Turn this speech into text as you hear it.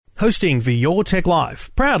Hosting for Your Tech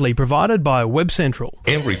Life, proudly provided by Web Central.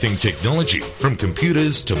 Everything technology, from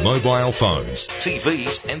computers to mobile phones,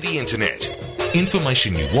 TVs and the internet.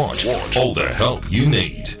 Information you want, all the help you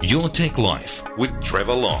need. Your Tech Life with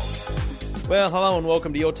Trevor Long. Well, hello and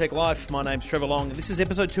welcome to Your Tech Life. My name's Trevor Long, and this is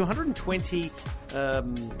episode 220,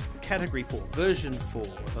 category 4, version 4,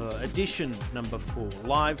 edition number 4,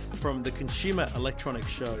 live from the Consumer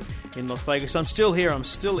Electronics Show in Las Vegas. I'm still here. I'm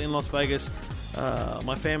still in Las Vegas.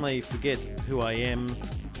 My family forget who I am,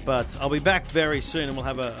 but I'll be back very soon, and we'll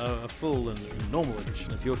have a full and normal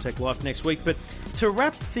edition of Your Tech Life next week. But to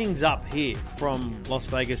wrap things up here from Las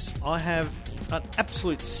Vegas, I have an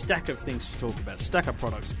absolute stack of things to talk about, stack of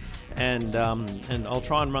products. And I'll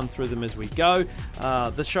try and run through them as we go.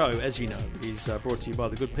 The show, as you know, is brought to you by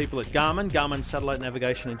the good people at Garmin Satellite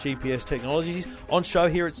Navigation and GPS Technologies. On show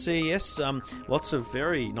here at CES, lots of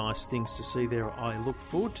very nice things to see there. I look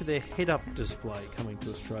forward to their head-up display coming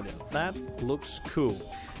to Australia. That looks cool.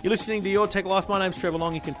 You're listening to Your Tech Life. My name's Trevor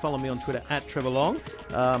Long. You can follow me on Twitter at Trevor Long.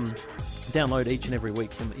 Download each and every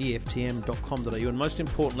week from EFTM.com.au, and most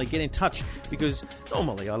importantly, get in touch, because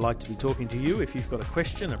normally I like to be talking to you. If you've got a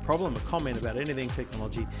question, a problem, a comment about anything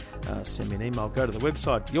technology, send me an email. Go to the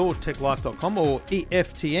website yourtechlife.com or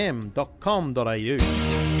EFTM.com.au.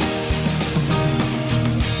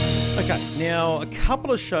 Okay, now a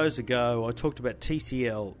couple of shows ago I talked about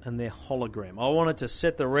TCL and their hologram. I wanted to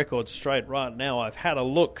set the record straight right now. I've had a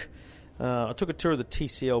look. I took a tour of the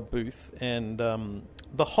TCL booth, and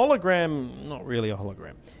the hologram, not really a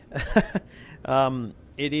hologram.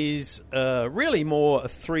 It is really more a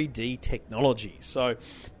 3D technology. So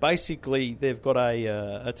basically they've got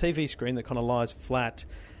a TV screen that kind of lies flat,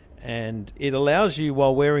 and it allows you,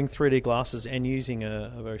 while wearing 3D glasses and using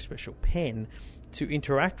a very special pen, to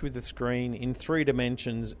interact with the screen in 3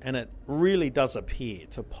 dimensions, and it really does appear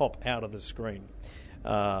to pop out of the screen.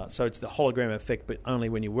 So it's the hologram effect, but only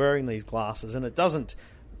when you're wearing these glasses, and it doesn't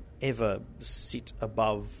ever sit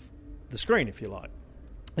above the screen, if you like.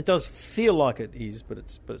 It does feel like it is, but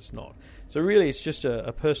it's not. So really, it's just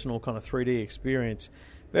a personal kind of 3D experience.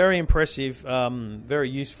 Very impressive, very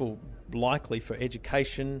useful, likely for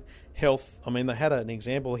education, health. I mean, they had an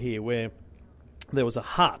example here where there was a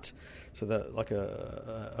heart, so like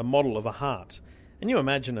a model of a heart. And you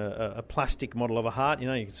imagine a plastic model of a heart. You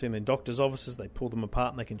know, you can see them in doctors' offices. They pull them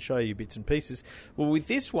apart and they can show you bits and pieces. Well, with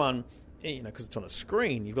this one, you know, because it's on a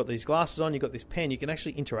screen, you've got these glasses on, you've got this pen, you can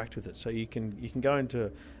actually interact with it. So you can go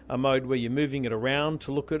into a mode where you're moving it around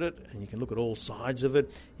to look at it, and you can look at all sides of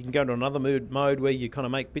it. You can go into another mode where you kind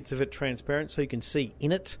of make bits of it transparent so you can see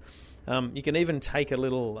in it. You can even take a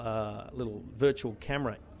little virtual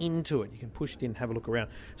camera into it. You can push it in, have a look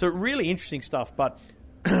around. So really interesting stuff, but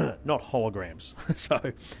not holograms. So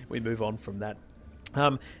we move on from that.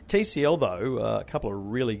 TCL, though, a couple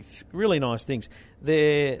of really nice things.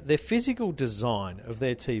 Their physical design of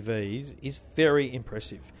their TVs is very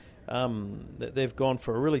impressive. They've gone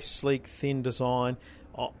for a really sleek, thin design.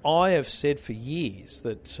 I have said for years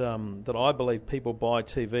that I believe people buy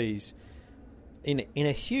TVs in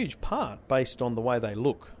a huge part based on the way they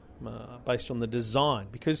look, based on the design,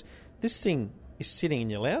 because this thing is sitting in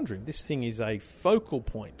your lounge room. This thing is a focal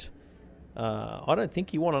point. I don't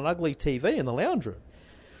think you want an ugly TV in the lounge room.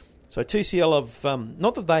 So TCL have,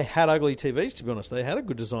 not that they had ugly TVs, to be honest, they had a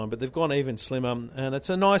good design, but they've gone even slimmer, and it's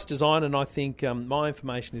a nice design. And I think my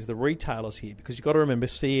information is the retailers here, because you've got to remember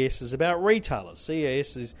CES is about retailers.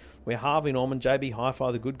 CES is where Harvey Norman, JB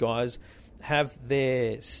Hi-Fi, the good guys, have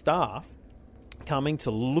their staff coming to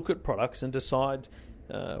look at products and decide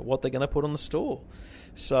what they're going to put on the store.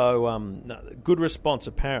 So good response,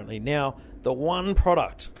 apparently. Now, the one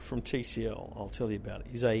product from TCL I'll tell you about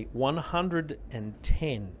is a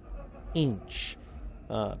 110-inch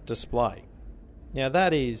display. Now,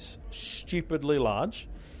 that is stupidly large,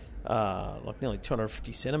 like nearly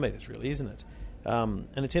 250 centimetres, really, isn't it? And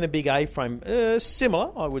it's in a big A-frame,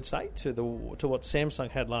 similar, I would say, to what Samsung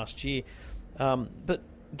had last year. But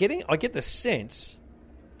I get the sense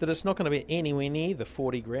that it's not going to be anywhere near the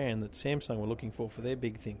 $40,000 that Samsung were looking for their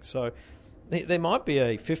big thing. So there might be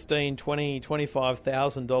a $15,000, $20,000,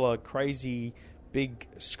 $25,000 crazy big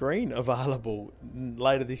screen available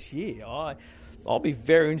later this year. I'll be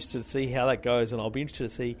very interested to see how that goes, and I'll be interested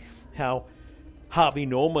to see how Harvey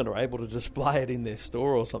Norman are able to display it in their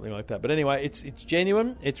store or something like that. But anyway, it's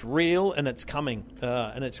genuine, it's real, and it's coming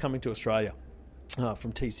to Australia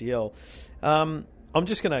from TCL. I'm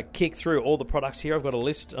just going to kick through all the products here. I've got a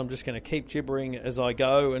list. I'm just going to keep gibbering as I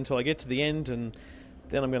go until I get to the end, and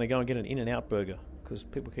then I'm going to go and get an In-N-Out burger because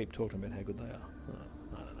people keep talking about how good they are.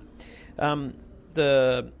 I don't know.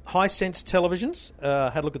 The Hisense televisions,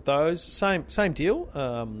 had a look at those. Same deal.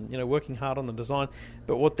 Working hard on the design.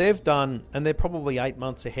 But what they've done, and they're probably 8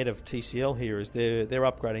 months ahead of TCL here, is they're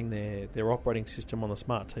upgrading their operating system on the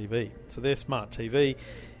smart TV. So their smart TV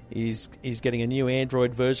is getting a new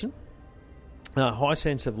Android version.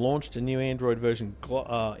 Hisense have launched a new Android version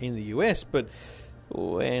in the US, but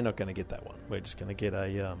we're not going to get that one. We're just going to get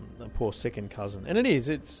a poor second cousin, and it is.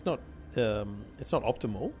 It's not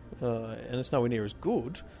optimal, and it's nowhere near as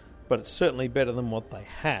good, but it's certainly better than what they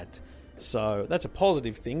had. So that's a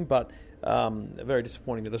positive thing, but very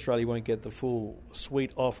disappointing that Australia won't get the full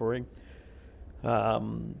suite offering.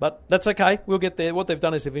 But that's okay. We'll get there. What they've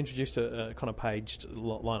done is they've introduced a kind of paged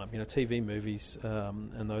lineup, TV, movies,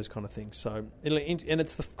 and those kind of things. So, and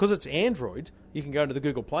it's because it's Android, you can go into the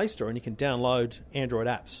Google Play Store and you can download Android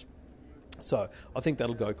apps. So I think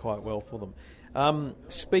that'll go quite well for them.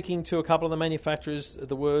 Speaking to a couple of the manufacturers,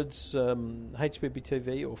 the words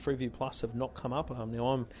HBBTV or Freeview Plus have not come up. Now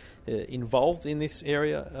I'm involved in this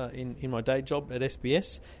area in my day job at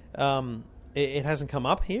SBS. It hasn't come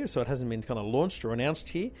up here, so it hasn't been kind of launched or announced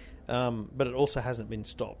here, but it also hasn't been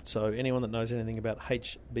stopped. So anyone that knows anything about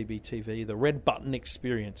HBBTV, the red button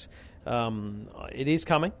experience, it is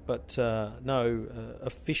coming, but no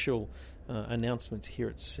official announcements here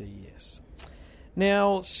at CES.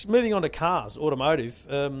 Now, moving on to cars, automotive,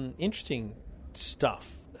 interesting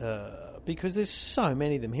stuff, because there's so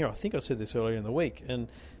many of them here. I think I said this earlier in the week, and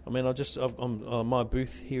I mean, my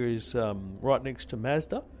booth here is right next to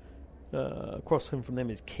Mazda. Across from them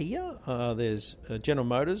is Kia. There's General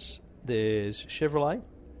Motors. There's Chevrolet,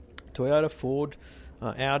 Toyota, Ford,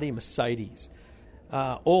 Audi, Mercedes.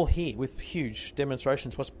 All here with huge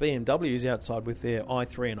demonstrations. Plus BMW's outside with their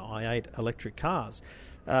i3 and i8 electric cars.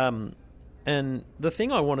 And the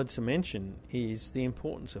thing I wanted to mention is the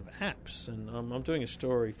importance of apps. And I'm doing a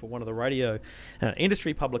story for one of the radio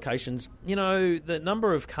industry publications. The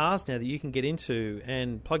number of cars now that you can get into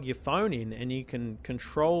and plug your phone in and you can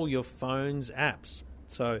control your phone's apps.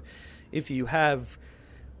 So if you have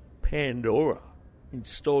Pandora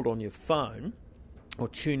installed on your phone or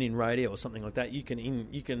TuneIn Radio or something like that, you can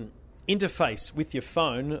interface with your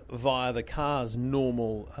phone via the car's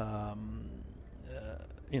normal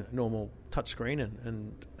normal touchscreen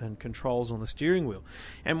and controls on the steering wheel.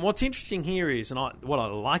 And what's interesting here is, and what I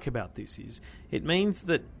like about this is, it means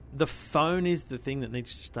that the phone is the thing that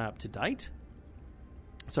needs to stay up to date.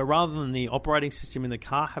 So rather than the operating system in the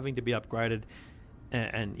car having to be upgraded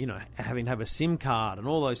and having to have a SIM card and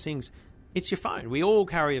all those things, it's your phone. We all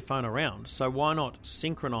carry a phone around, so why not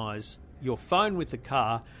synchronize your phone with the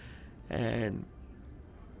car and,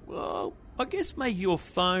 well, I guess make your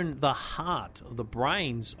phone the heart or the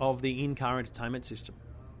brains of the in-car entertainment system.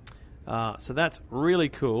 So that's really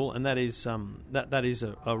cool, and that is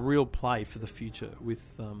a real play for the future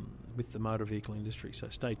with the motor vehicle industry. So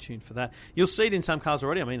stay tuned for that. You'll see it in some cars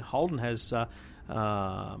already. I mean, Holden has a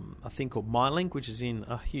thing called MyLink, which is in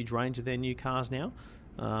a huge range of their new cars now.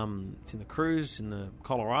 It's in the Cruze, in the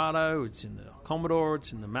Colorado, it's in the Commodore,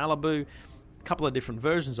 it's in the Malibu. A couple of different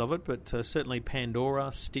versions of it, but certainly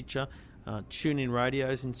Pandora, Stitcher, TuneIn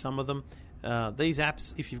radios in some of them. These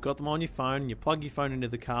apps, if you've got them on your phone, you plug your phone into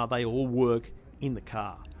the car, they all work in the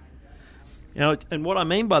car. And what I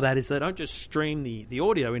mean by that is they don't just stream the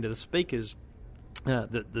audio into the speakers.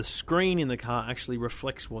 The screen in the car actually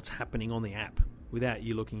reflects what's happening on the app without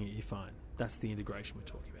you looking at your phone. That's the integration we're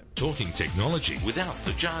talking about. Talking technology without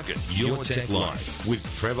the jargon. Your Tech Life with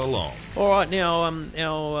Trevor Long. All right, now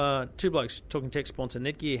our Two Blokes Talking Tech sponsor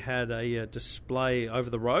Netgear had a display over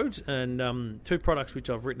the road, and two products which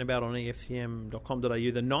I've written about on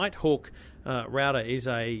EFTM.com.au. The Nighthawk router is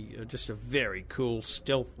just a very cool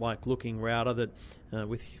stealth-like looking router that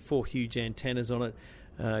with 4 huge antennas on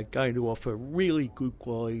it, going to offer really good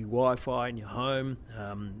quality Wi-Fi in your home,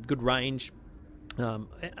 good range.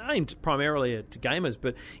 Aimed primarily at gamers,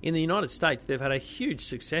 but in the United States they've had a huge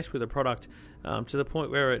success with the product to the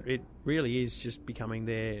point where it really is just becoming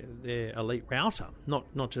their elite router,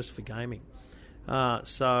 not just for gaming.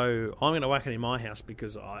 So I'm going to whack it in my house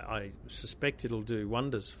because I suspect it'll do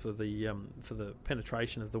wonders for the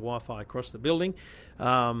penetration of the Wi-Fi across the building.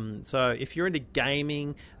 So if you're into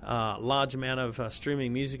gaming, large amount of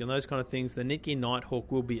streaming music and those kind of things, the Netgear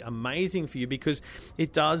Nighthawk will be amazing for you because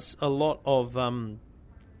it does a lot of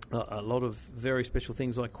very special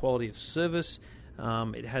things like quality of service.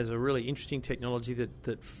 It has a really interesting technology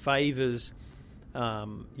that favours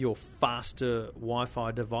your faster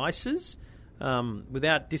Wi-Fi devices.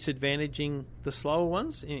 Without disadvantaging the slower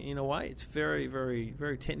ones in a way. It's very, very,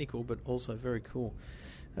 very technical, but also very cool.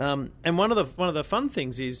 And one of the fun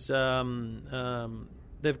things is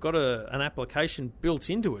they've got an application built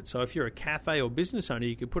into it. So if you're a cafe or business owner,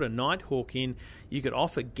 you could put a Nighthawk in. You could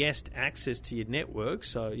offer guest access to your network.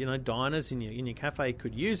 So, diners in your cafe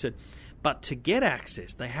could use it. But to get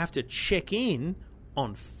access, they have to check in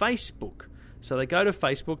on Facebook. So they go to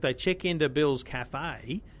Facebook, they check into Bill's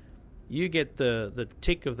Cafe. You get the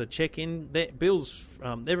tick of the check-in.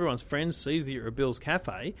 Everyone's friends sees that you're at Bill's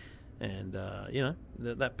Cafe, and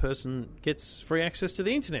that person gets free access to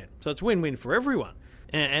the internet. So it's win-win for everyone,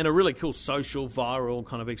 and a really cool social viral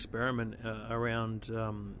kind of experiment around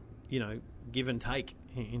give and take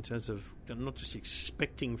in terms of not just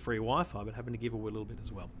expecting free Wi-Fi, but having to give away a little bit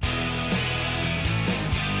as well.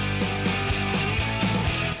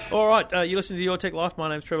 All right, you're listening to Your Tech Life. My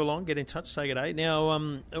name's Trevor Long. Get in touch, say good day. Now,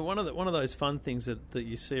 one of those fun things that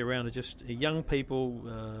you see around are just young people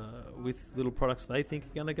with little products they think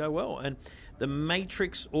are going to go well. And the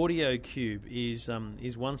Matrix Audio Cube is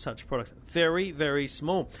one such product. Very, very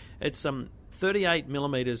small. It's 38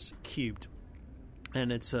 millimeters cubed,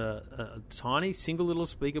 and it's a tiny single little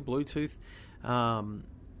speaker, Bluetooth.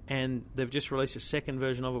 And they've just released a second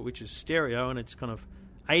version of it, which is stereo, and it's kind of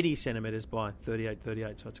 80 centimetres by 38,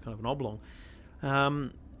 so it's kind of an oblong.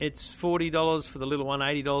 It's $40 for the little one,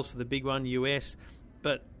 $80 for the big one, US.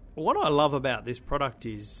 But what I love about this product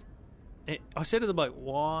is, I said to the bloke,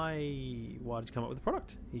 why did you come up with the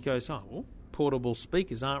product? He goes, portable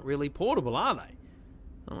speakers aren't really portable, are they?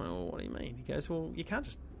 I'm like, well, what do you mean? He goes, well, you can't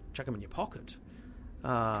just chuck them in your pocket.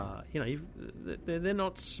 They're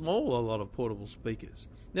not small, a lot of portable speakers.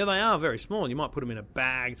 Now, they are very small. You might put them in a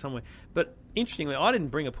bag somewhere. But interestingly, I didn't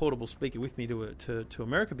bring a portable speaker with me to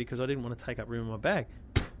America because I didn't want to take up room in my bag.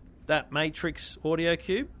 That Matrix Audio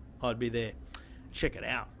Cube, I'd be there. Check it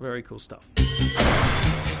out. Very cool stuff.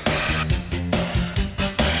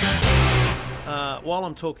 While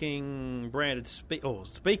I'm talking branded speakers,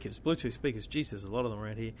 Bluetooth speakers, geez, there's a lot of them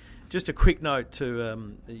around here. Just a quick note that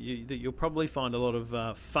you'll probably find a lot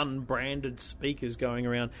of fun branded speakers going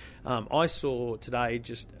around. I saw today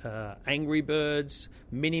just Angry Birds,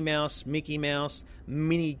 Minnie Mouse, Mickey Mouse,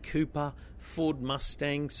 Mini Cooper, Ford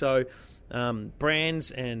Mustang. So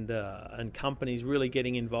brands and companies really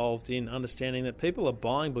getting involved in understanding that people are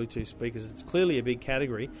buying Bluetooth speakers. It's clearly a big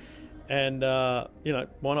category, and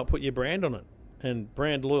why not put your brand on it? And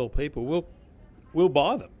brand loyal people will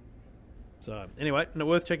buy them. So anyway,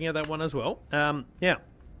 worth checking out that one as well. Now,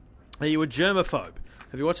 are you a germaphobe?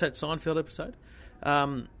 Have you watched that Seinfeld episode?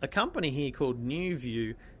 A company here called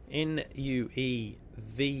NueVue, NueVue,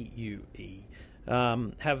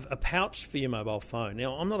 have a pouch for your mobile phone.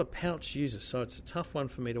 Now, I'm not a pouch user, so it's a tough one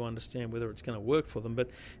for me to understand whether it's going to work for them, but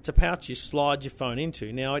it's a pouch you slide your phone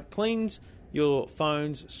into. Now, it cleans your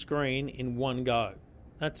phone's screen in one go.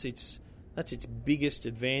 That's its biggest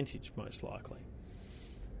advantage, most likely.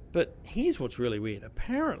 But here's what's really weird.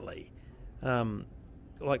 Apparently,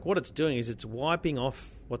 what it's doing is it's wiping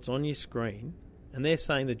off what's on your screen, and they're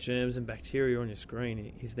saying the germs and bacteria on your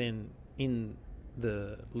screen is then in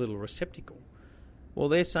the little receptacle. Well,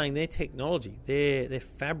 they're saying their technology, their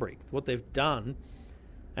fabric, what they've done,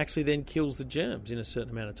 actually then kills the germs in a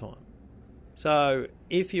certain amount of time. So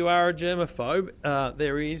if you are a germaphobe,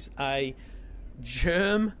 there is a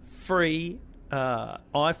germ-free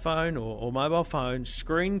iPhone or mobile phone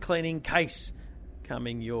screen cleaning case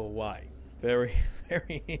coming your way. Very,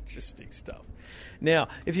 very interesting stuff. Now,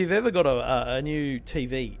 if you've ever got a new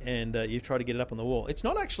TV and you've tried to get it up on the wall, it's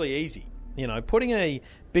not actually easy. Putting a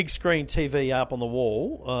big screen TV up on the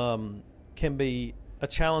wall can be a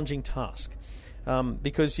challenging task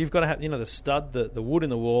because you've got to have the stud, the wood in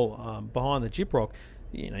the wall behind the gyprock.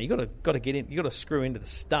 You got to get in. You got to screw into the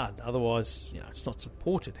stud, otherwise, it's not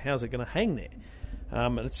supported. How's it going to hang there?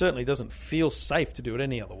 And it certainly doesn't feel safe to do it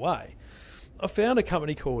any other way. I found a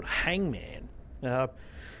company called Hangman, and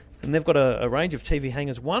they've got a range of TV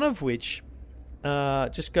hangers. One of which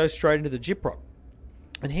just goes straight into the gyprock.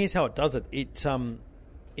 And here's how it does it. It's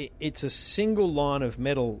a single line of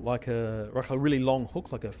metal, like a really long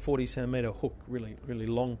hook, like a 40 centimetre hook, really, really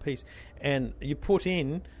long piece. And you put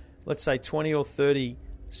in, let's say, 20 or 30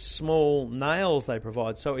 small nails they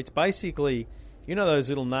provide. So it's basically, those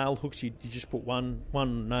little nail hooks, you just put one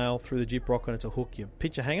nail through the gyprock and it's a hook, your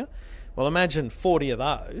picture hanger. Well, imagine 40 of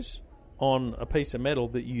those on a piece of metal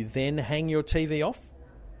that you then hang your TV off.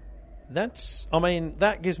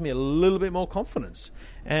 That gives me a little bit more confidence.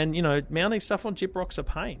 And, mounting stuff on gyprock's a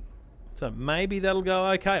pain. So maybe that'll go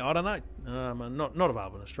okay. I don't know. Not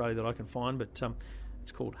available in Australia that I can find, but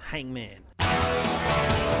it's called Hangman.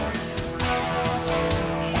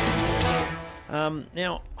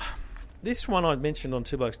 Now, this one I mentioned on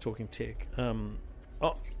Two Blokes Talking Tech.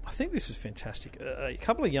 I think this is fantastic. A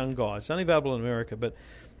couple of young guys, only available in America, but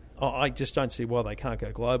I just don't see why they can't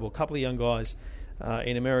go global. A couple of young guys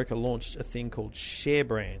in America launched a thing called Share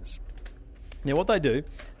Brands. Now, what they do,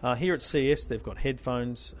 here at CES, they've got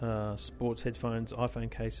headphones, sports headphones,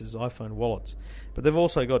 iPhone cases, iPhone wallets. But they've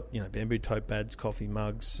also got, bamboo tote bags, coffee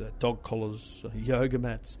mugs, dog collars, yoga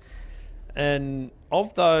mats. And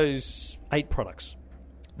of those 8 products,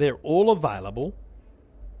 they're all available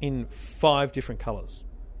in 5 different colours: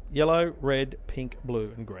 yellow, red, pink,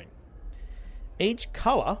 blue, and green. Each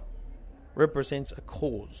colour represents a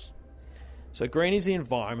cause. So green is the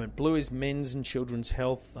environment, blue is men's and children's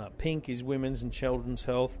health, pink is women's and children's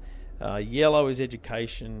health, yellow is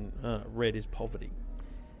education, red is poverty.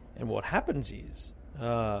 And what happens is,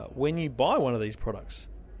 when you buy one of these products,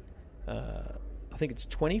 I think it's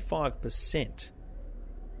 25%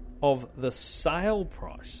 of the sale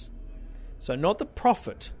price. So not the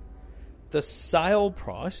profit, the sale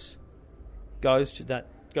price goes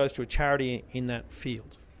to a charity in that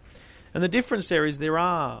field. And the difference there is there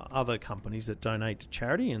are other companies that donate to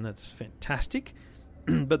charity, and that's fantastic,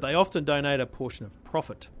 but they often donate a portion of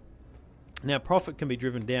profit. Now, profit can be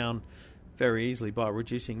driven down very easily by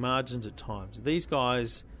reducing margins at times. These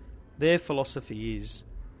guys, their philosophy is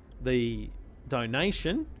the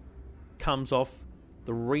donation comes off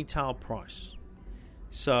the retail price.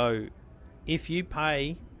 So if you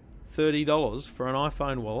pay $30 for an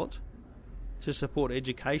iPhone wallet to support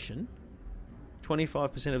education,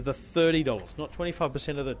 25% of the $30, not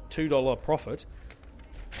 25% of the $2 profit,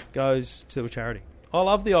 goes to a charity. I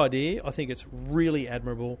love the idea. I think it's really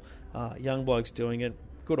admirable. Young blokes doing it.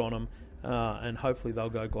 Good on them. And hopefully they'll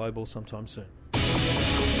go global sometime soon.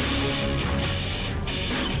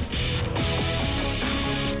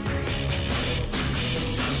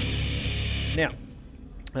 Now,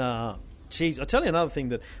 I'll tell you another thing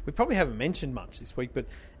that we probably haven't mentioned much this week, but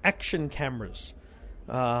action cameras.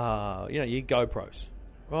 Your GoPros,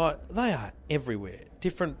 right? They are everywhere.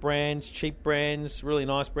 Different brands, cheap brands, really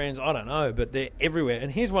nice brands. I don't know, but they're everywhere.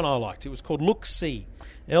 And here's one I liked. It was called Looxcie,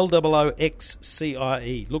 Looxcie.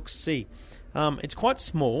 Looxcie. It's quite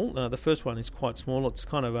small. The first one is quite small. It's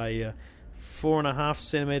kind of a 4.5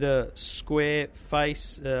 centimetre square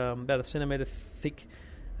face, about a centimetre thick.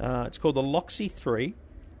 It's called the Looxcie 3.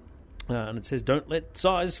 And it says, "Don't let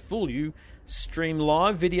size fool you. Stream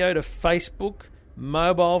live video to Facebook,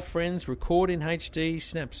 mobile friends, record in HD,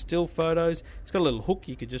 snap still photos." It's got a little hook.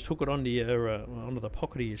 You could just hook it onto onto the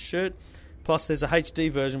pocket of your shirt. Plus, there's a HD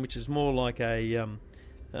version, which is more like a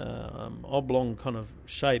oblong kind of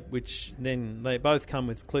shape, which then they both come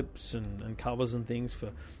with clips and covers and things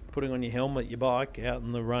for putting on your helmet, your bike, out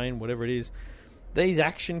in the rain, whatever it is. These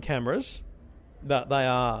action cameras, that they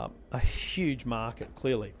are a huge market,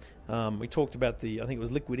 clearly. We talked about I think it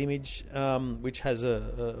was Liquid Image, which has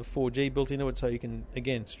a 4G built into it, so you can,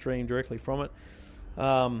 again, stream directly from it.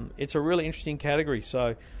 It's a really interesting category,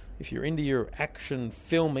 so if you're into your action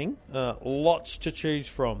filming, lots to choose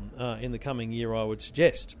from in the coming year, I would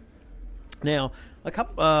suggest. Now,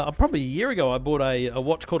 probably a year ago, I bought a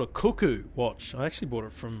watch called a Cuckoo watch. I actually bought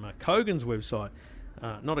it from Kogan's website.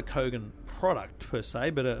 Not a Kogan product per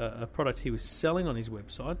se, but a product he was selling on his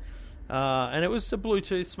website. And it was a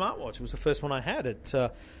Bluetooth smartwatch. It was the first one I had. It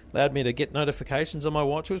allowed me to get notifications on my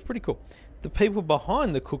watch. It was pretty cool. The people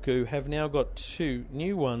behind the Cuckoo have now got 2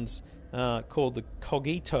 new ones called the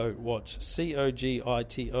Cogito watch,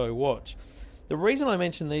 Cogito watch. The reason I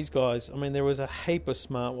mention these guys, there was a heap of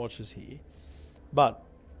smartwatches here, but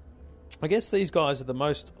I guess these guys are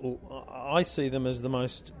I see them as the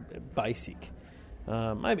most basic.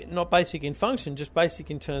 Maybe not basic in function, just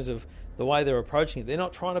basic in terms of the way they're approaching it. They're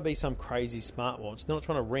not trying to be some crazy smartwatch. They're not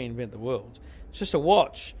trying to reinvent the world. It's just a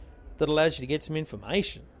watch that allows you to get some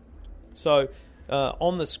information. So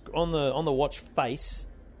on the watch face,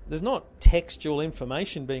 there's not textual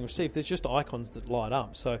information being received. There's just icons that light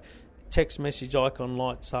up. So text message icon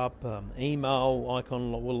lights up, email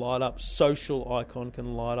icon will light up, social icon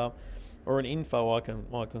can light up, or an info icon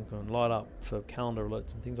can light up for calendar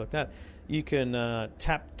alerts and things like that. You can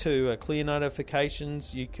tap to clear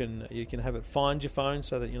notifications. You can have it find your phone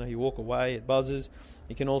so that you walk away, it buzzes.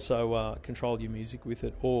 You can also control your music with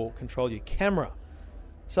it or control your camera.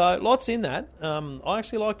 So lots in that. I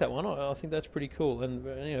actually like that one. I think that's pretty cool and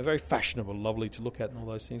very fashionable, lovely to look at, and all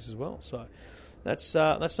those things as well. So that's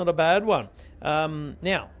not a bad one.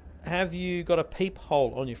 Now, have you got a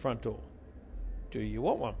peephole on your front door? Do you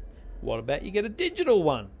want one? What about you get a digital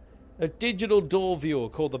one? A digital door viewer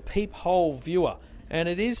called the Peephole Viewer, and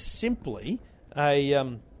it is simply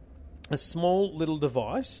a small little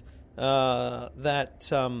device that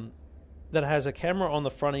has a camera on the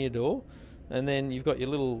front of your door. and then you've got your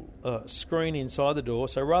little screen inside the door.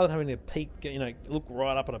 So rather than having to look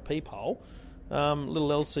right up at a peephole, little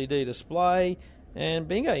LCD display, and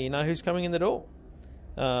bingo, you know who's coming in the door.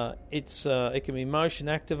 It can be motion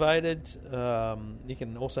activated. You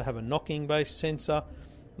can also have a knocking based sensor,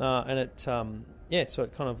 and so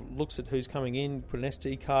it kind of looks at who's coming in. Put an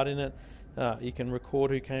SD card in it. You can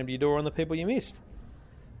record who came to your door and the people you missed.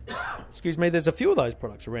 Excuse me. There's a few of those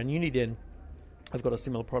products around. Uniden have got a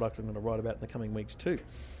similar product I'm going to write about in the coming weeks too.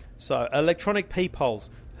 So electronic peepholes.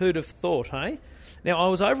 Who'd have thought, hey? Now I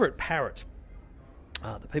was over at Parrot.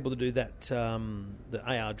 The people that do that, the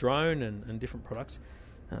AR drone and different products,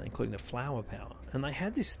 including the Flower Power. And they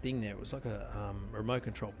had this thing there. It was like a remote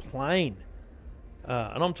control plane.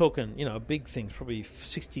 And I'm talking, a big thing, probably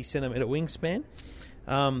 60 centimetre wingspan,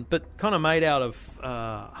 but kind of made out of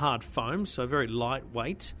hard foam, so very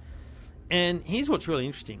lightweight. And here's what's really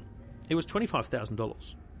interesting. It was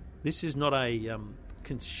 $25,000. This is not a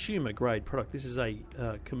consumer-grade product. This is a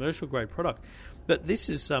commercial-grade product. But this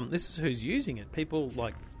is who's using it. People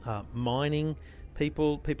like mining,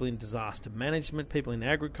 people in disaster management, people in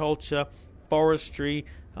agriculture, forestry,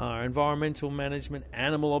 environmental management,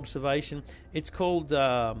 animal observation. It's called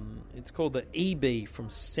the EB from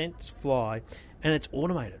SenseFly, and it's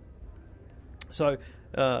automated. So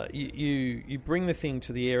you bring the thing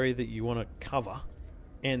to the area that you want to cover,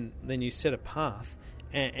 and then you set a path,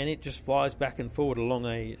 and it just flies back and forward along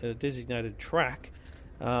a designated track.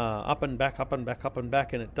 Up and back, up and back, up and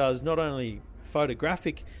back, and it does not only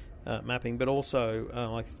photographic mapping but also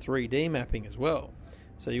like 3D mapping as well.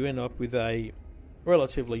 So you end up with a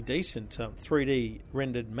relatively decent 3D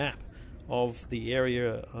rendered map of the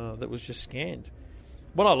area that was just scanned.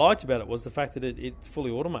 What I liked about it was the fact that it's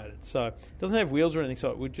fully automated. So it doesn't have wheels or anything,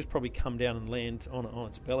 so it would just probably come down and land on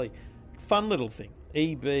its belly. Fun little thing.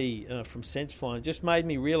 EB from SenseFly. It just made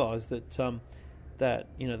me realise that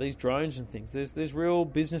these drones and things, there's real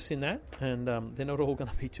business in that, and they're not all going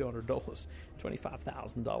to be $200,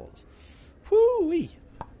 $25,000. Whoo-wee.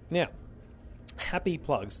 Now, Happy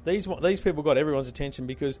Plugs. These people got everyone's attention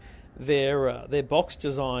because their box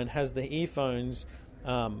design has the earphones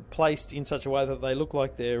placed in such a way that they look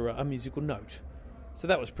like they're a musical note. So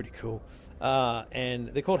that was pretty cool. And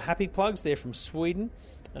they're called Happy Plugs. They're from Sweden,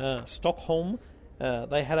 Stockholm.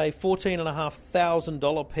 They had a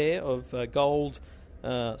 $14,500 pair of gold,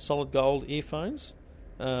 solid gold earphones.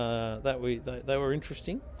 They were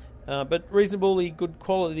interesting, but reasonably good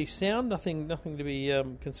quality sound. Nothing to be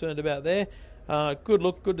concerned about there. Good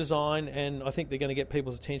look, good design, and I think they're going to get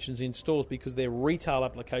people's attentions in stores because their retail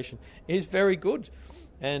application is very good.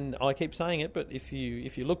 And I keep saying it, but if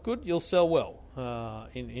you look good, you'll sell well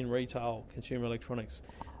in retail consumer electronics.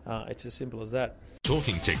 It's as simple as that.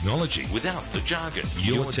 Talking technology without the jargon.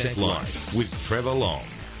 Your Tech Life with Trevor Long.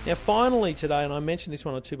 Now, finally today, and I mentioned this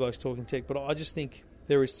one on Two Blokes Talking Tech, but I just think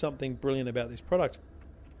there is something brilliant about this product.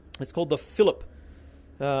 It's called the Phillip,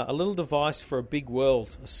 a little device for a big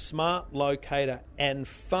world, a smart locator and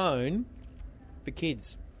phone for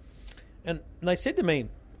kids. And they said to me,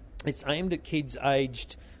 it's aimed at kids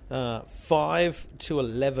aged 5 to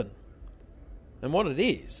 11. And what it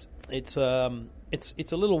is, it's a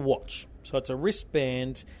little watch. So it's a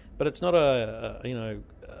wristband, but it's not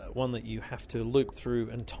one that you have to loop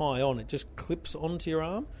through and tie on. It just clips onto your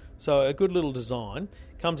arm. So a good little design.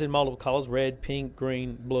 Comes in multiple colours, red, pink,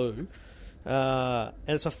 green, blue. And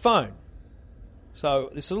it's a phone.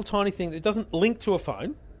 So this little tiny thing, it doesn't link to a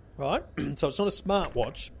phone, right? So it's not a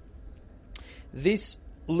smartwatch. This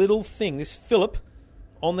little thing, this Phillip,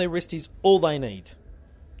 on their wrist is all they need.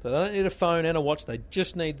 So they don't need a phone and a watch. They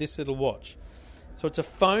just need this little watch. So it's a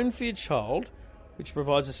phone for your child, which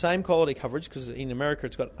provides the same quality coverage because in America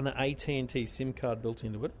it's got an AT&T SIM card built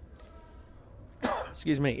into it.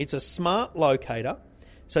 Excuse me. It's a smart locator.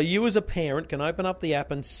 So you as a parent can open up the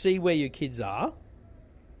app and see where your kids are.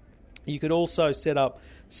 You could also set up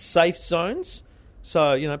safe zones.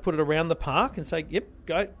 So, put it around the park and say, yep,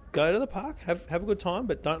 go to the park, have a good time,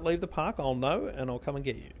 but don't leave the park. I'll know and I'll come and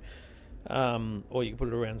get you. Or you can put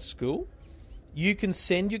it around school. You can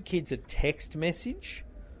send your kids a text message.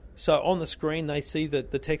 So on the screen they see the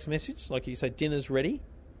text message, like you say, dinner's ready,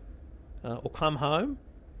 or come home,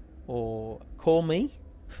 or call me.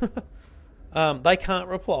 They can't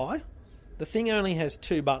reply. The thing only has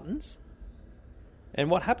 2 buttons.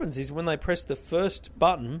 And what happens is when they press the first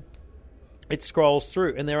button, it scrolls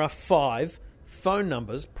through, and there are 5 phone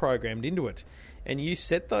numbers programmed into it. And you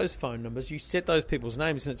set those phone numbers, you set those people's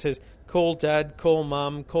names, and it says, call Dad, call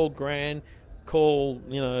Mum, call Gran, call,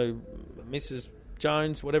 Mrs.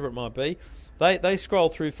 Jones, whatever it might be. They scroll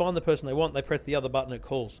through, find the person they want, they press the other button, it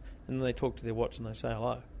calls, and then they talk to their watch and they say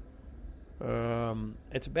hello.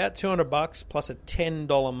 It's about $200 plus a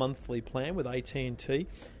 $10 monthly plan with AT&T.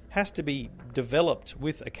 Has to be developed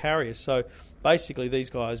with a carrier. So basically, these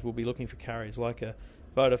guys will be looking for carriers like a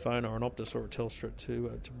Vodafone or an Optus or a Telstra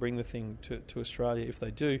to bring the thing to Australia if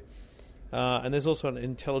they do. And there's also an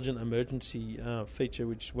intelligent emergency feature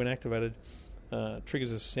which, when activated,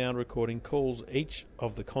 triggers a sound recording, calls each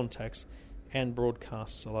of the contacts, and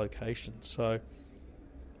broadcasts a location. So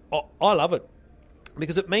I love it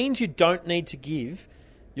because it means you don't need to give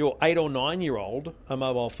your 8 or 9-year-old a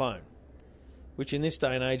mobile phone, which in this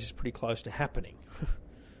day and age is pretty close to happening.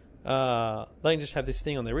 They can just have this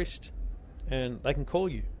thing on their wrist and they can call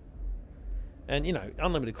you. And, you know,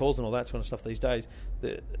 unlimited calls and all that sort of stuff these days,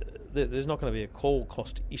 there's not going to be a call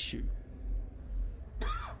cost issue.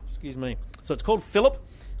 Excuse me. So it's called Philip.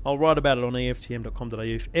 I'll write about it on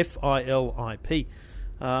EFTM.com.au. F-I-L-I-P.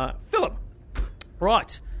 Philip.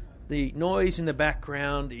 Right. The noise in the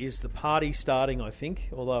background is the party starting, I think,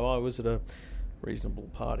 although I was at a reasonable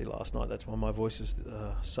party last night. That's why my voice is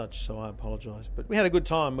such, so I apologise. But we had a good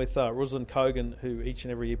time with Ruslan Kogan, who each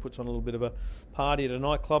and every year puts on a little bit of a party at a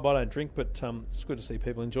nightclub. I don't drink, but it's good to see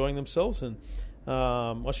people enjoying themselves. And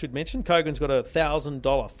I should mention, Kogan's got a $1,000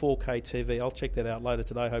 4K TV. I'll check that out later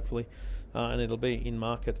today, hopefully, and it'll be in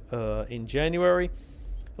market in January.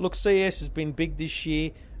 Look, CES has been big this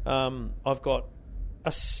year. I've got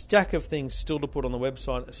a stack of things still to put on the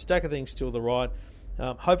website, a stack of things still to write.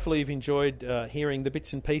 Hopefully you've enjoyed hearing the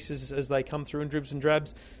bits and pieces as they come through in dribs and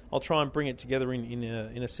drabs. I'll try and bring it together in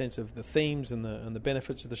a sense of the themes and the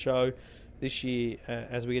benefits of the show this year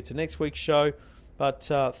as we get to next week's show. But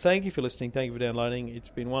thank you for listening. Thank you for downloading. It's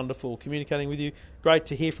been wonderful communicating with you. Great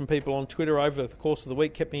to hear from people on Twitter over the course of the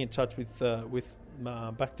week. Kept me in touch with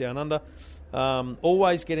Back Down Under.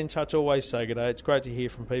 Always get in touch. Always say good day. It's great to hear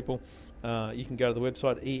from people. You can go to the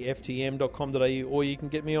website eftm.com.au, or you can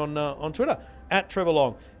get me on Twitter at Trevor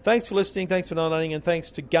Long. Thanks for listening, thanks for downloading, and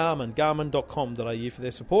thanks to Garmin, garmin.com.au for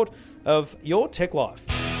their support of your tech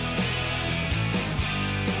life.